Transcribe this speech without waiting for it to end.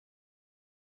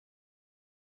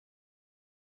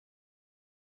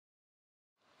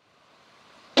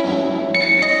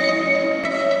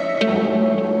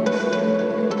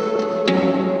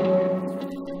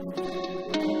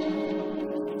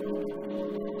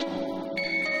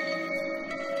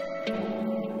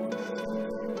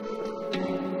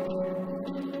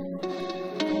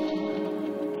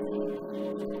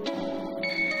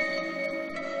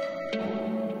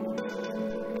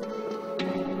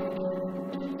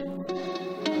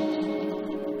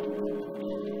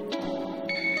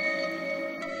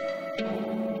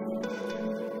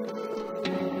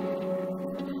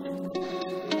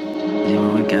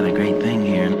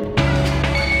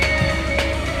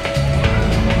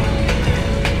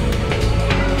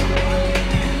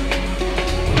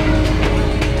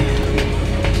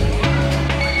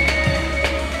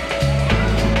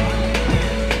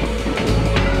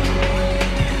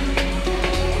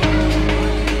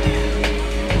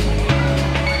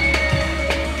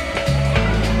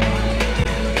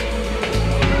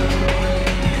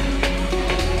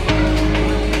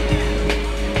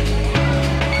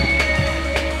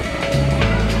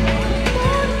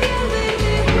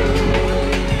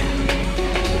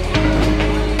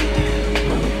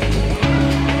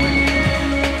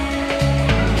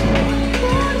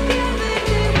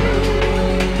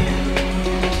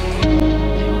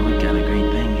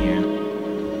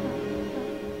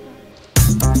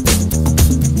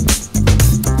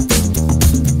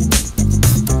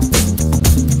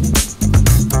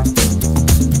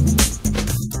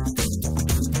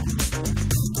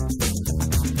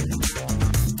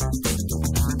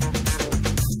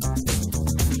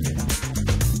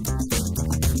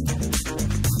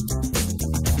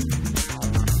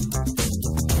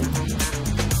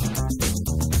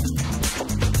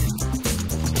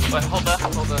Wait, hold that,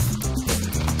 hold that.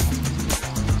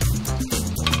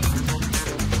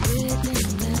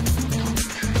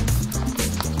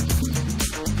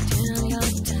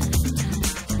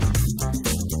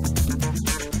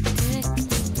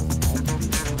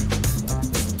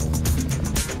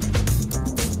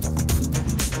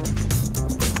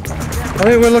 I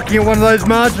think we're looking at one of those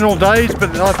marginal days,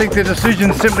 but I think the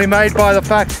decision's simply made by the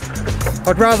fact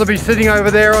I'd rather be sitting over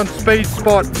there on speed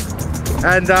spot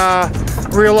and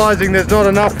realising there's not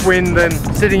enough wind than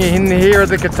sitting in here at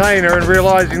the container and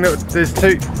realising that there's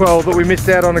that we missed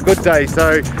out on a good day.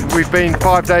 So we've been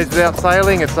 5 days without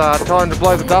sailing. It's time to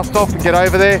blow the dust off and get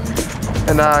over there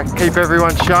and keep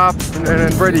everyone sharp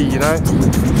and ready, you know.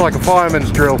 It's like a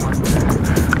fireman's drill.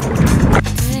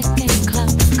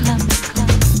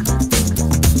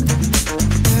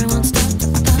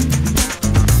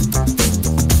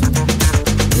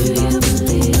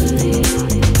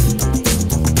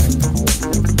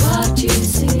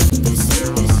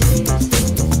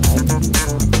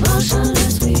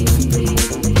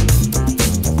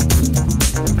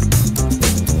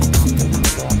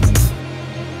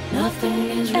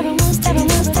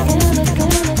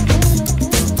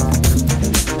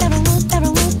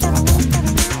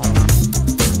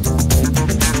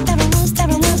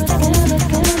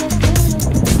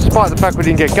 Despite the fact we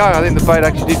didn't get going, I think the boat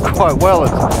actually did quite well.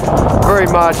 It's very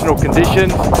marginal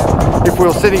conditions. If we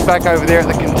were sitting back over there at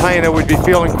the container, we'd be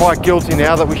feeling quite guilty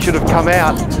now that we should have come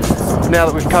out. Now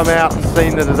that we've come out and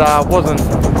seen that it wasn't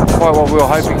quite what we were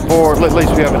hoping for, at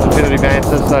least we have a definitive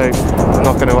answer, so I'm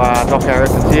not going to knock our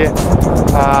efforts here.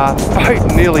 The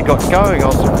boat nearly got going. I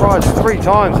was surprised 3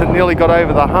 times it nearly got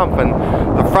over the hump, and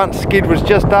the front skid was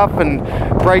just up and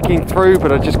breaking through,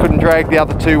 but I just couldn't drag the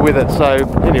other 2 with it. So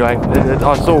anyway,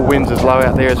 I saw winds as low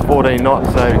out there as 14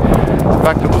 knots, so the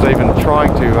fact that it was even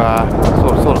trying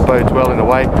to sort of bodes well in a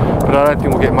way, but I don't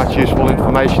think we'll get much useful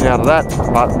information out of that,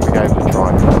 but we gave it a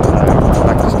try. So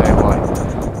back to